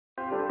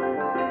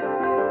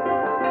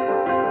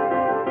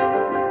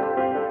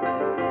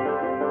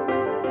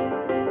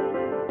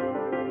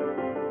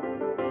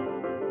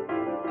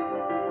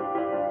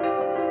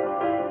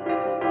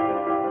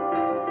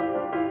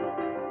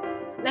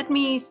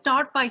me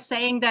start by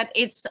saying that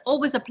it's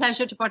always a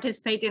pleasure to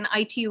participate in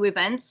ITU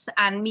events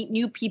and meet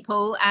new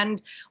people.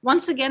 And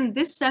once again,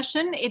 this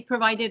session, it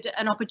provided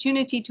an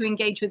opportunity to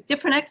engage with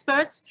different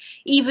experts,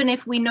 even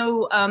if we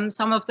know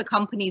some of the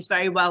companies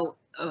very well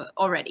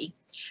already.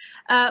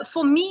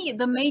 For me,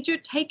 the major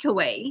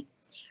takeaway,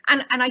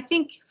 and I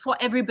think for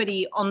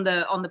everybody on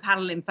the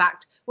panel, in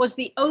fact, was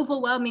the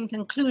overwhelming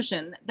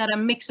conclusion that a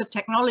mix of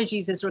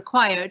technologies is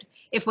required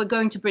if we're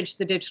going to bridge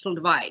the digital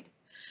divide.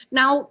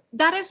 Now,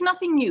 that is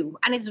nothing new,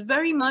 and it's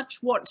very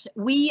much what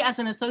we as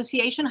an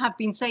association have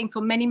been saying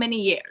for many,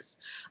 many years.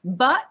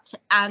 But,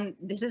 and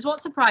this is what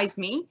surprised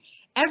me,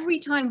 every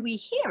time we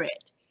hear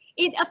it,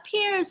 it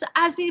appears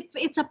as if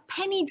it's a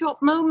penny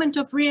drop moment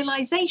of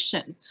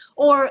realization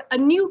or a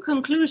new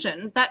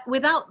conclusion that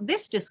without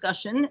this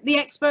discussion, the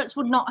experts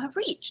would not have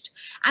reached.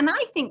 And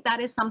I think that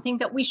is something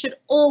that we should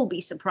all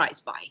be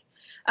surprised by.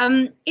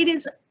 It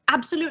is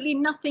absolutely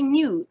nothing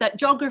new that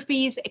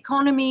geographies,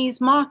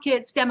 economies,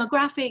 markets,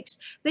 demographics,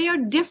 they are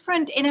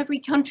different in every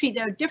country.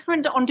 They're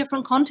different on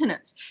different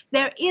continents.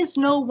 There is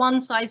no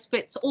one size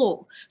fits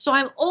all. So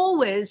I'm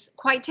always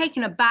quite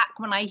taken aback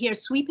when I hear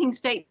sweeping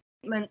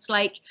statements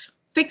like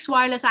fixed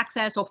wireless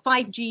access or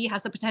 5G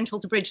has the potential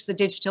to bridge the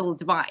digital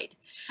divide.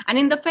 And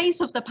in the face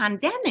of the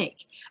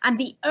pandemic and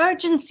the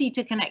urgency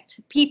to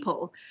connect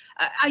people,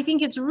 I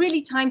think it's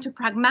really time to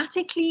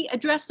pragmatically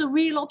address the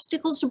real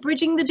obstacles to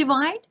bridging the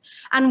divide.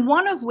 And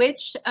one of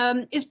which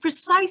is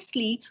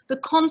precisely the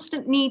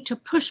constant need to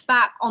push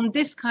back on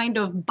this kind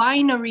of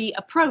binary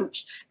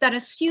approach that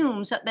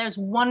assumes that there's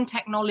one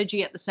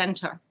technology at the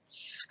center.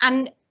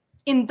 And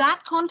in that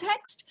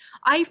context,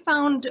 I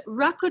found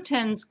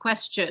Rakuten's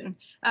question,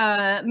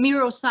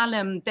 Miro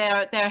Salem,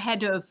 their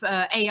head of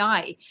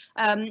AI,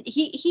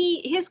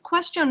 his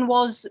question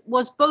was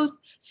both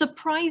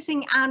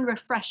surprising and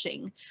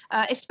refreshing,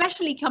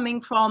 especially coming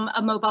from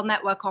a mobile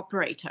network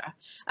operator.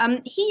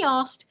 He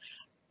asked,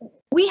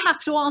 we have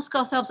to ask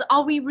ourselves,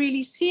 are we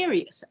really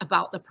serious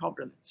about the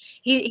problem?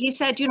 He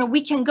said, you know,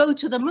 we can go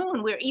to the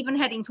moon, we're even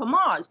heading for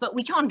Mars, but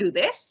we can't do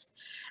this.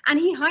 And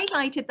he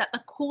highlighted that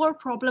the core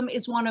problem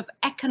is one of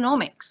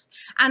economics.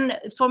 And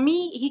for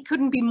me, he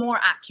couldn't be more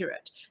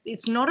accurate.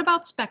 It's not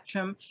about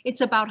spectrum,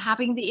 it's about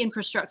having the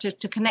infrastructure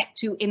to connect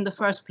to in the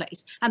first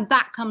place. And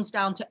that comes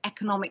down to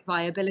economic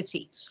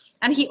viability.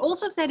 And he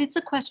also said it's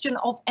a question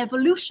of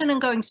evolution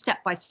and going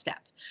step by step.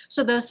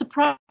 So the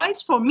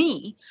surprise for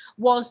me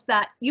was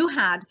that you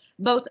had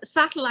both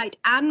satellite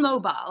and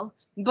mobile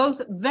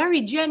both very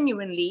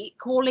genuinely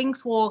calling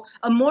for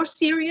a more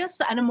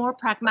serious and a more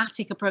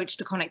pragmatic approach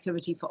to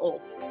connectivity for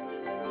all.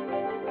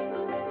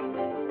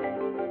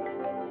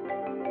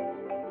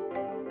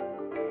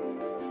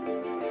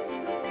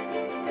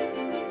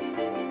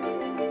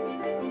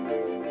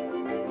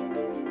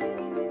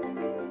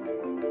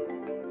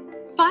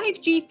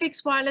 .5G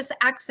fixed wireless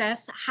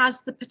access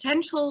has the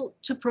potential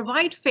to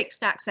provide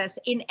fixed access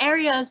in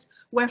areas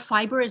where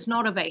fiber is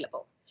not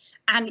available.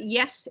 And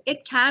yes,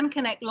 it can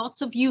connect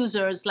lots of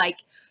users like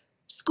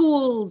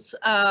schools,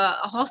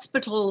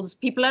 hospitals,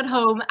 people at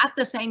home at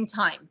the same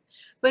time.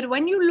 But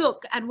when you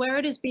look at where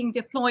it is being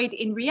deployed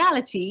in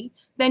reality,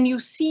 then you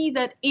see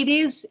that it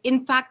is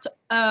in fact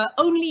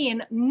only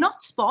in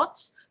not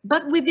spots,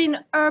 but within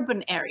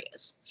urban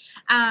areas.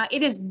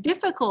 It is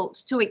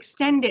difficult to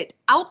extend it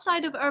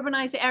outside of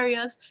urbanized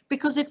areas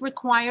because it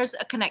requires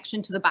a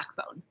connection to the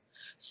backbone.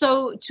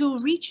 So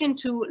to reach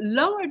into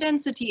lower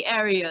density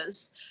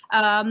areas,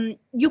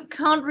 you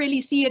can't really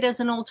see it as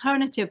an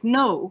alternative,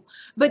 no,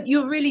 but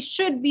you really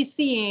should be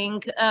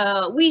seeing,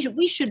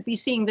 we should be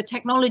seeing the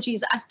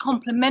technologies as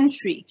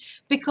complementary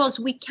because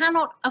we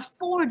cannot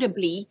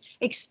affordably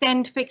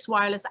extend fixed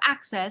wireless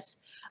access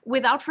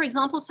without, for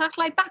example,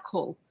 satellite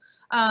backhaul.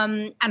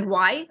 And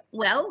why?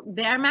 Well,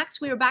 there,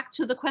 Max, we're back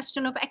to the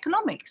question of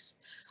economics.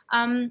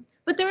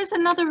 But there is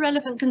another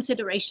relevant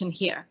consideration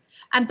here,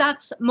 and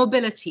that's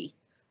mobility.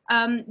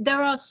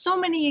 There are so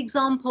many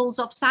examples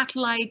of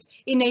satellite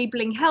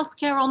enabling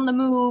healthcare on the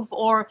move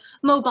or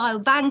mobile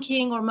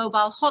banking or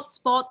mobile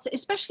hotspots,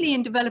 especially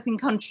in developing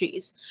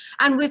countries.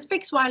 And with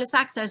fixed wireless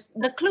access,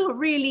 the clue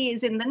really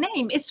is in the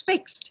name, it's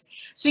fixed.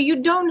 So you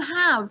don't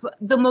have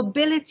the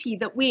mobility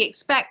that we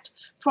expect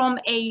from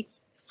a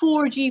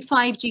 4G,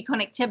 5G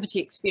connectivity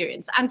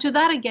experience. And to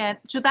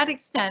that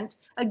extent,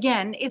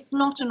 again, it's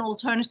not an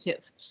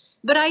alternative.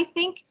 But I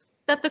think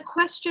that the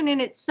question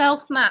in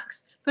itself,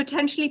 Max,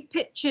 potentially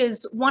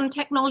pitches one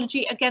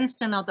technology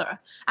against another.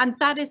 And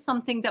that is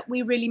something that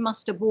we really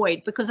must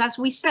avoid because, as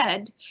we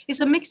said, it's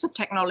a mix of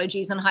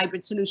technologies and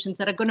hybrid solutions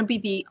that are going to be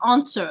the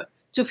answer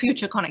to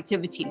future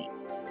connectivity needs.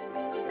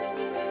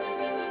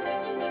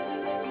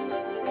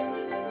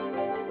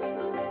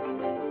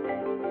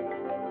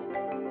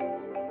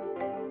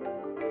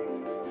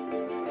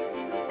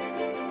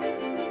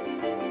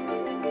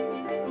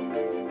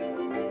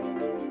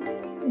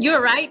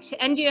 You're right.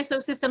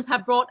 NGSO systems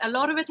have brought a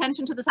lot of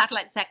attention to the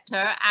satellite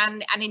sector,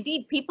 and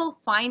indeed people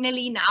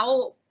finally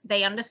now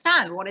they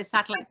understand what is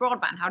satellite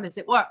broadband, how does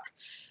it work?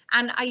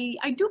 And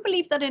I do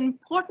believe that an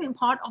important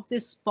part of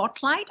this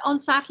spotlight on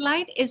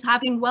satellite is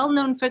having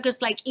well-known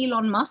figures like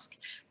Elon Musk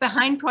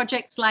behind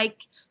projects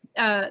like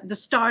the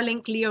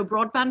Starlink LEO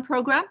broadband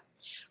program.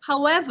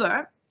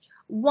 However,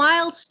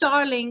 while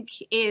Starlink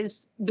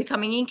is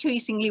becoming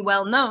increasingly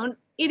well known,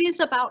 it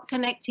is about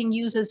connecting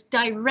users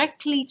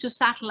directly to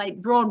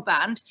satellite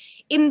broadband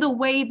in the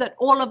way that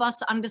all of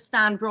us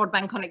understand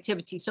broadband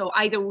connectivity. So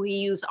either we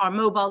use our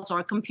mobiles or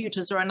our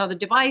computers or another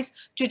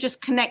device to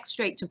just connect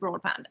straight to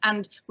broadband.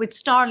 And with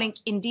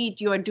Starlink,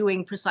 indeed, you are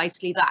doing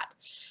precisely that.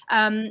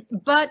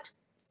 But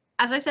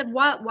as I said,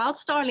 while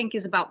Starlink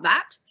is about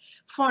that,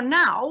 for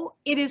now,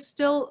 it is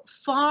still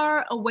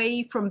far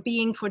away from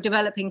being for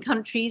developing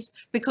countries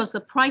because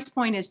the price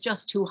point is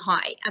just too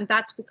high. And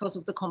that's because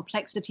of the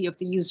complexity of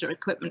the user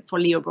equipment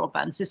for LEO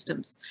broadband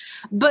systems.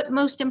 But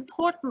most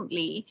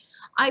importantly,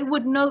 I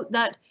would note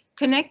that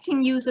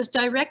connecting users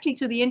directly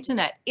to the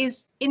internet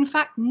is in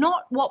fact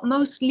not what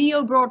most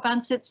LEO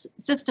broadband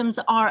systems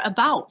are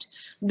about.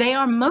 They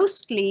are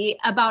mostly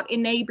about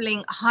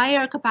enabling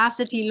higher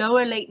capacity,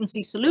 lower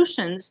latency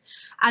solutions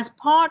as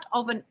part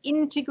of an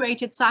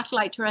integrated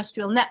satellite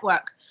terrestrial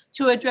network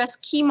to address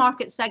key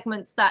market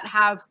segments that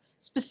have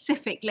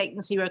specific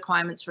latency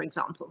requirements, for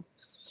example.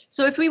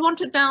 So if we want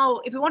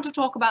to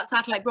talk about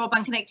satellite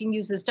broadband connecting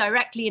users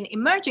directly in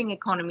emerging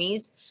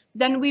economies,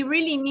 then we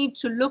really need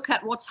to look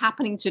at what's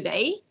happening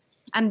today.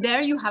 And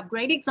there you have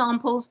great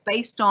examples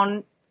based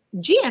on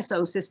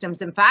GSO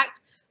systems, in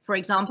fact. For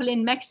example,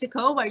 in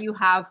Mexico, where you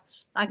have,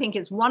 I think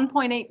it's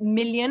 1.8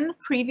 million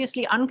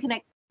previously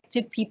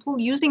unconnected people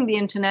using the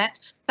internet,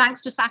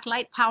 thanks to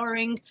satellite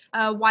powering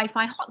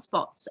Wi-Fi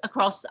hotspots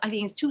across, I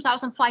think it's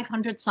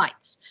 2,500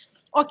 sites.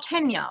 Or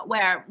Kenya,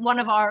 where one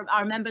of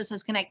our members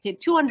has connected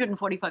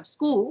 245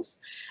 schools,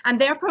 and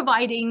they're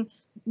providing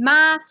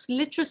maths,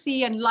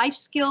 literacy, and life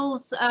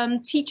skills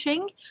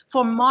teaching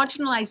for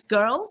marginalized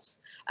girls,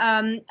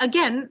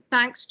 again,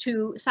 thanks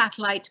to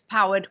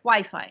satellite-powered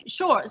Wi-Fi.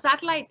 Sure,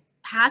 satellite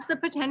has the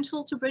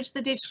potential to bridge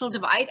the digital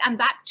divide, and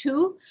that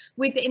too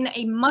within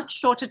a much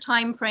shorter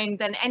time frame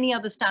than any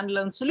other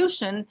standalone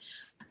solution,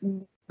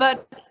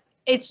 but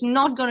it's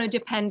not going to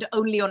depend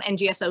only on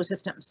NGSO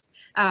systems.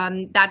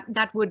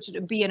 That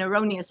would be an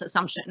erroneous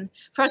assumption.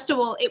 First of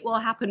all, it will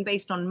happen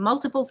based on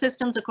multiple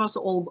systems across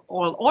all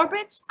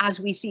orbits, as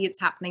we see it's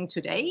happening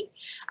today.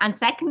 And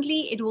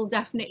secondly, it will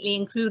definitely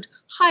include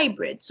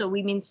hybrid. So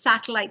we mean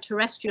satellite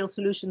terrestrial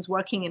solutions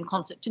working in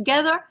concert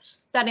together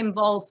that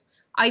involve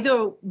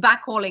either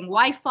backhauling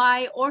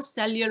Wi-Fi or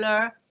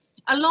cellular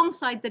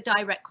alongside the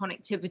direct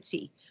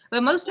connectivity.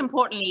 But most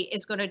importantly,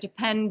 it's going to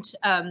depend,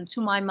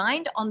 to my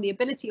mind, on the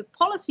ability of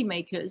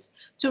policymakers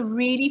to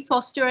really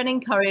foster and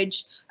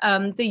encourage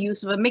the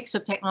use of a mix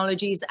of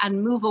technologies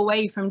and move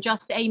away from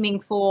just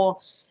aiming for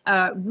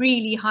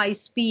really high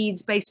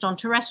speeds based on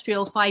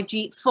terrestrial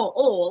 5G for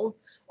all,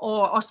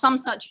 or some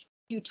such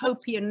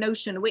utopian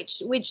notion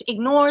which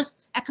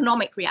ignores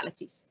economic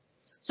realities.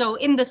 So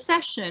in the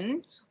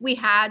session, we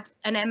had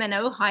an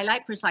MNO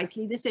highlight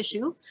precisely this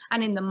issue,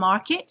 and in the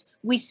market,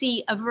 we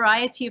see a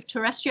variety of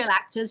terrestrial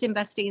actors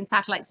investing in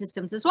satellite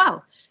systems as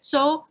well.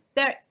 So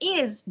there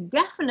is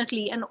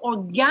definitely an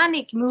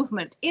organic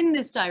movement in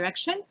this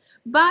direction,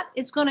 but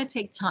it's going to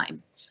take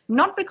time.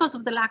 Not because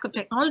of the lack of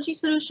technology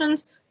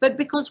solutions, but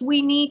because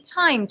we need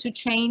time to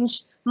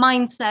change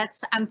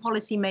mindsets and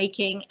policy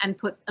making and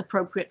put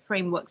appropriate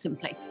frameworks in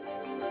place.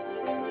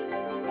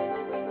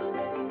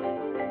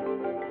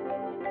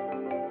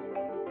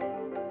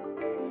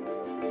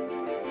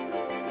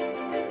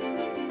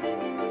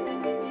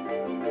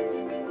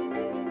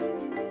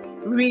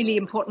 Really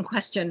important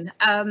question.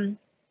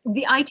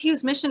 The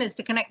ITU's mission is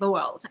to connect the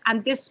world,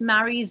 and this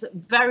marries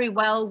very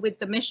well with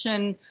the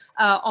mission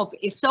of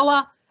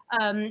ESOA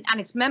and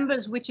its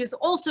members, which is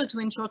also to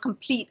ensure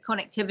complete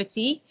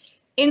connectivity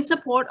in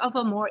support of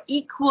a more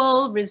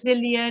equal,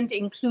 resilient,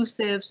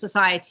 inclusive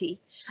society.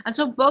 And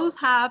so both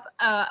have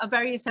a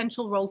very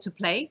essential role to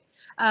play.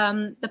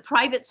 The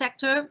private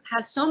sector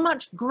has so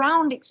much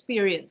ground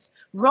experience,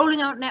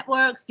 rolling out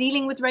networks,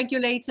 dealing with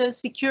regulators,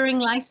 securing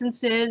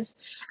licenses.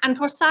 And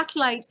for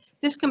satellite,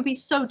 this can be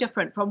so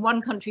different from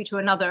one country to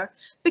another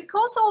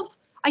because of,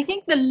 I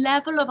think, the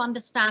level of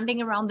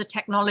understanding around the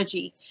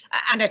technology,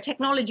 and a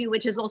technology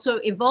which is also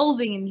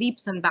evolving in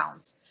leaps and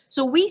bounds.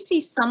 So we see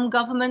some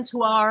governments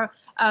who are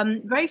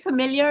very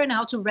familiar in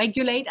how to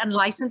regulate and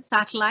license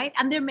satellite,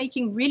 and they're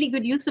making really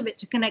good use of it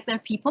to connect their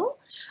people.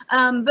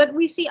 But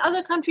we see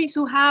other countries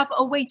who have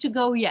a way to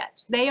go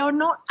yet. They are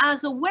not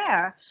as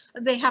aware,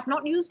 they have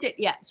not used it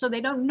yet, so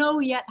they don't know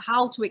yet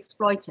how to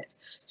exploit it.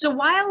 So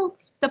while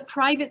the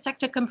private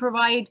sector can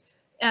provide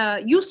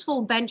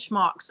useful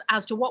benchmarks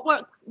as to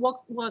what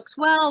what works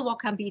well, what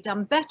can be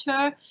done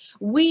better.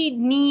 We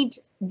need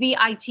the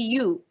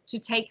ITU to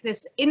take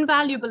this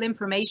invaluable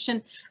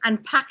information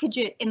and package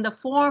it in the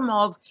form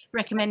of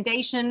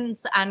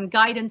recommendations and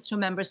guidance to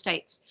member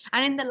states.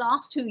 And in the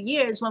last 2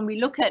 years, when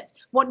we look at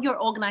what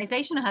your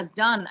organization has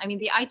done, I mean,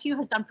 the ITU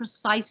has done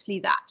precisely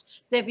that.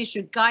 They've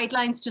issued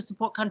guidelines to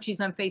support countries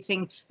when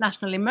facing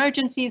national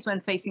emergencies,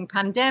 when facing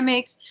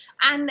pandemics,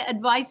 and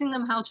advising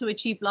them how to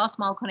achieve last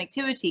mile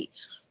connectivity.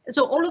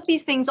 So all of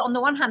these things, on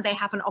the one hand, they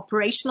have an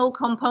operational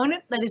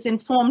component that is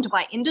informed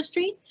by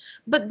industry,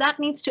 but that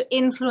needs to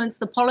influence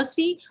the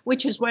policy,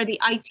 which is where the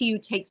ITU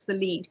takes the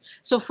lead.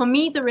 So for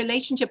me, the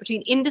relationship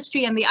between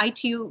industry and the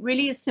ITU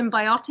really is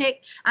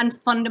symbiotic and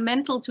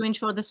fundamental to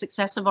ensure the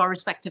success of our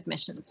respective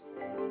missions.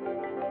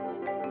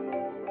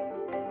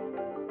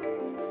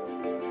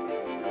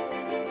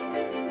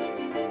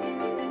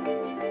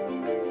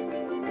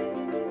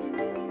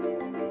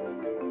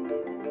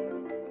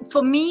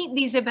 For me,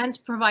 these events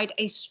provide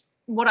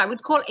what I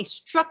would call a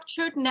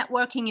structured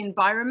networking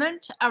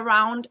environment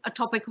around a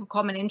topic of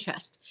common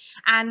interest.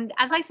 And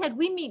as I said,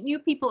 we meet new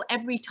people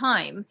every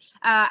time.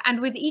 And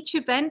with each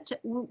event,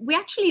 we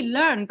actually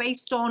learn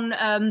based on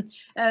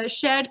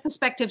shared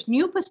perspectives,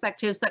 new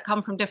perspectives that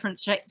come from different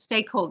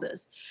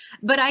stakeholders.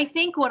 But I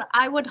think what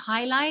I would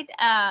highlight,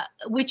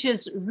 which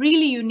is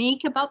really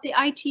unique about the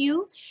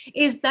ITU,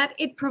 is that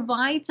it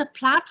provides a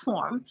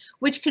platform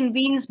which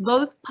convenes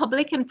both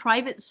public and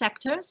private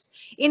sectors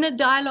in a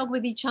dialogue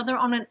with each other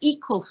on an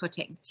equal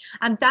footing.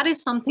 And that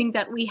is something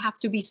that we have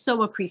to be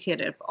so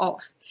appreciative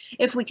of.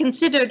 If we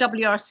consider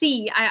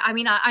WRC, I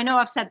mean, I know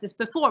I've said this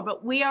before,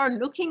 but we are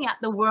looking at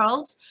the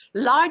world's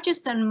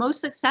largest and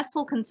most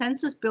successful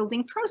consensus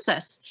building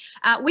process,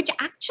 which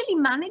actually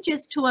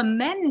manages to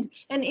amend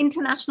an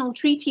international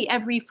treaty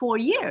every 4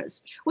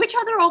 years. Which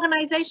other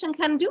organization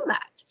can do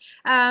that?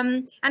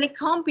 And it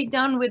can't be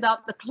done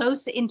without the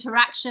close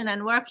interaction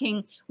and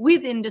working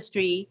with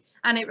industry,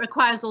 and it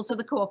requires also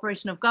the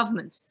cooperation of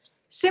governments.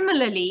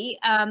 Similarly,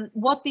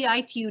 what the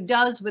ITU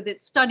does with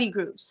its study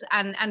groups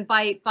and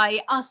by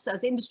us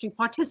as industry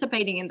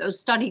participating in those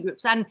study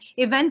groups and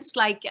events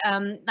like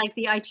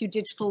the ITU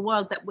Digital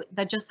World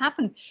that just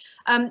happened,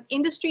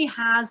 industry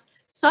has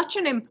such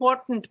an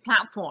important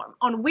platform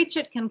on which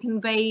it can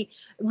convey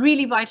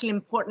really vital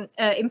important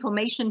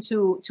information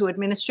to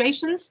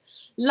administrations,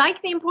 like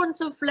the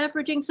importance of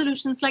leveraging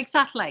solutions like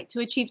satellite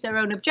to achieve their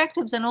own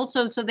objectives, and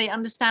also so they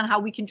understand how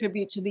we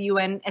contribute to the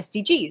UN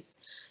SDGs.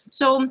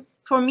 So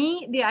for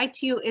me, the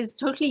ITU is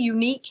totally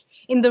unique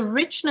in the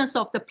richness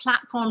of the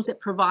platforms it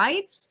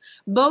provides,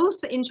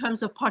 both in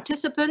terms of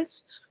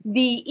participants,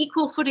 the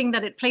equal footing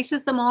that it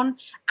places them on,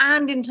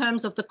 and in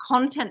terms of the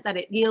content that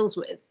it deals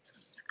with.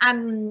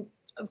 And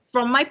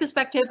from my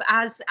perspective,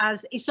 as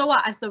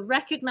ESOA, as the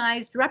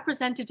recognized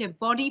representative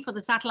body for the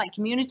satellite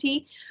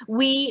community,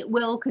 we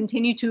will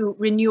continue to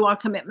renew our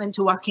commitment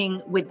to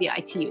working with the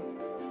ITU.